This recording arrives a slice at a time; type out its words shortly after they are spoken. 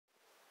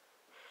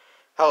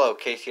Hello,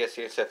 KCS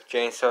USF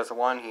James Sosa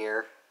 1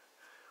 here.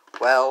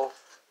 Well,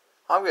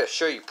 I'm going to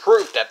show you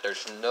proof that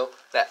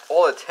that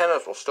all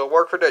antennas will still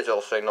work for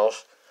digital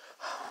signals.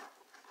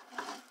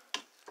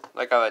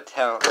 Like how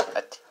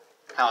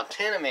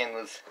Antenna Man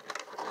was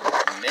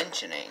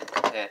mentioning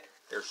that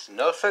there's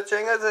no such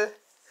thing as a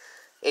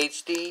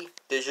HD,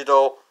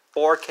 digital,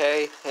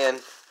 4K, and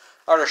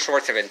other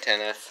sorts of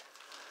antennas.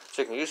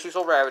 So you can use these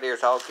little rabbit ears.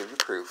 I'll give you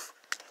proof.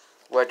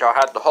 Which I'll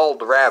have to hold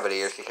the rabbit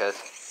ears because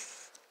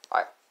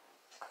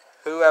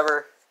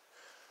whoever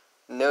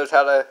knows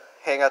how to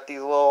hang out these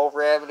little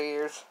rabbit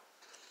ears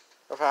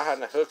without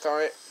having a hook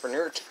on it for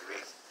your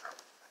TV.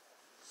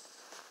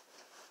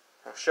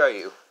 I'll show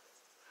you.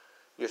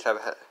 You just have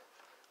it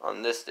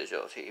on this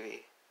digital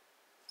TV.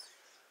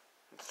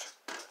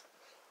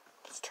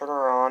 Let's turn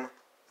her on.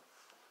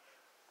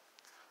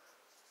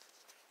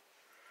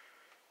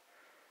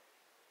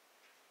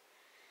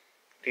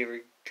 Here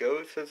we go.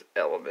 It says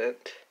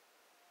Element.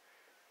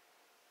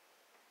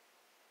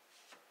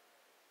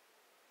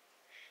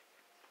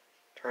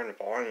 Turn the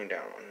volume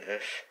down on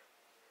this.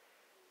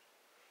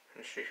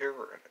 And see here,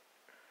 we're gonna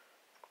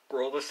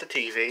roll this to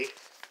TV.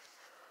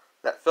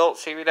 That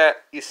Philips TV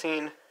that you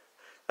seen,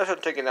 that's been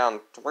taken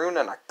down, thrown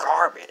in the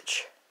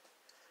garbage.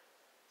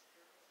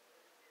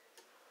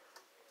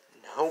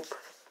 Nope.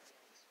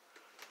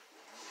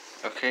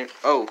 Okay.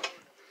 Oh,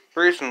 the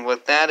reason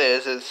what that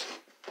is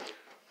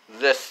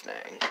this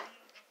thing.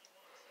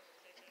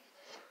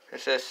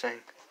 It's this thing.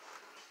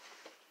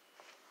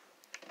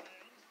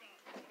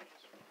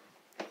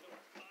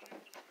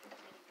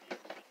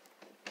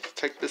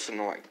 Take this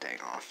annoying thing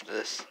off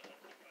this.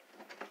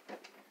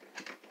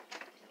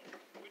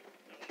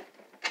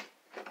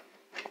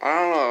 I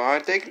don't know,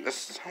 I think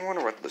this, I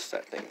wonder what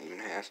that thing even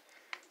has.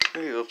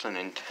 Maybe it's an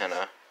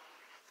antenna.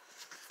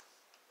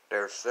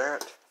 There's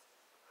that.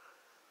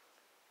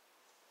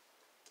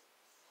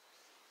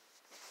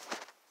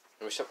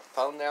 Let me set the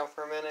phone down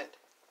for a minute.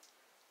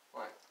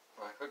 When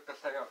I hook this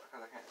thing up,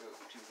 because I can't do it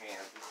with 2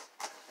 hands.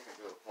 I think I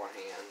can do it with 1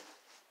 hand.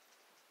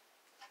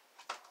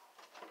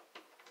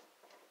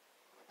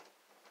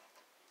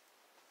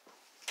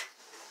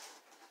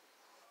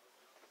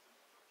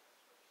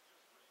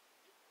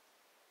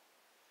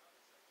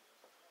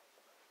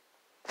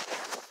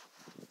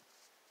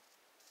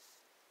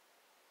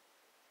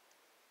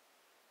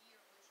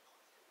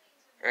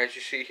 As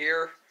you see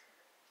here,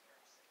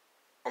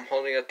 I'm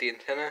holding up the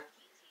antenna.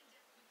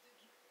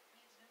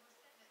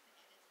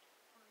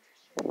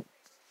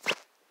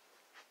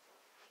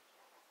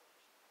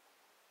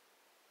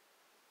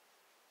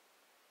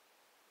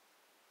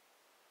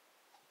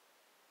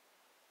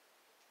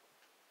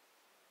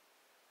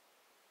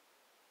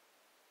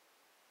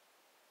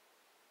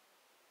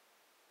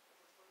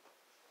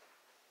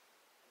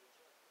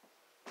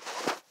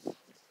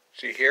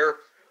 See here,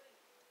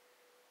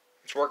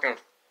 it's working on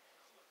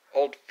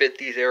old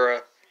 50s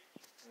era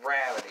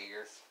rabbit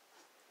ears.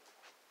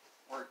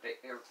 Or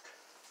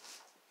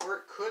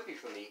it could be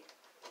from the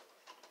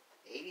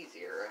 80s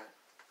era.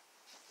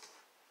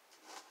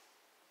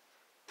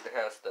 It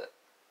has the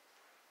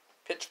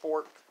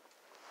pitchfork.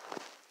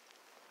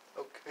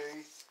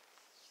 Okay.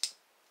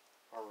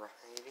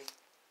 Alrighty.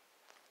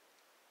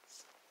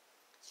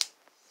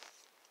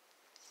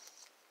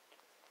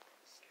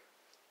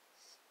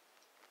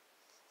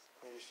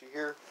 As you see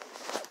here,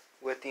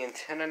 with the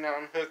antenna now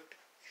unhooked,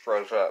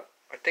 froze up.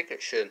 I think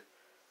it should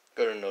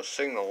go to no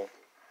signal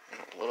in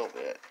a little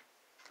bit.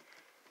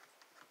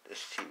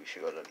 This TV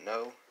should go to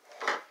no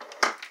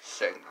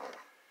signal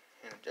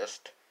in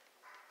just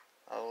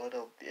a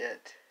little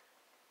bit.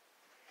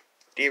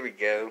 There we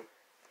go.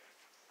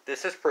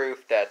 This is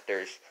proof that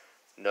there's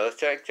no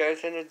such thing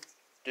in a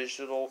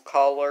digital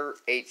color,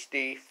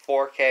 HD,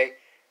 4K,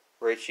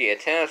 where HD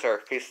antennas are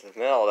pieces of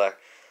metal that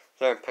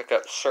don't pick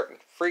up certain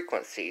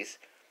frequencies.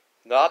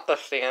 Not the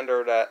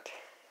standard that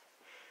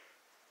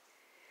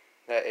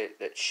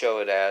show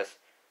it as.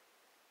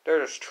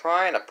 They're just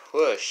trying to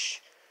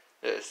push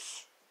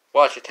this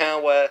watch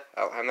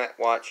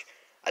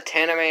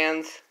Antenna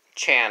Man's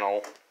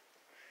channel.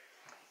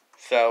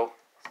 So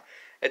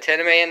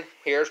Antenna Man,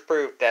 here's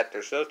proof that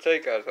there's no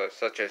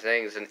such a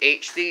thing as an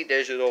HD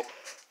digital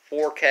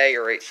 4K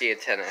or HD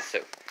antenna. So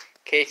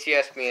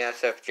KCS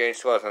BNSF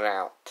James wasn't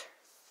out.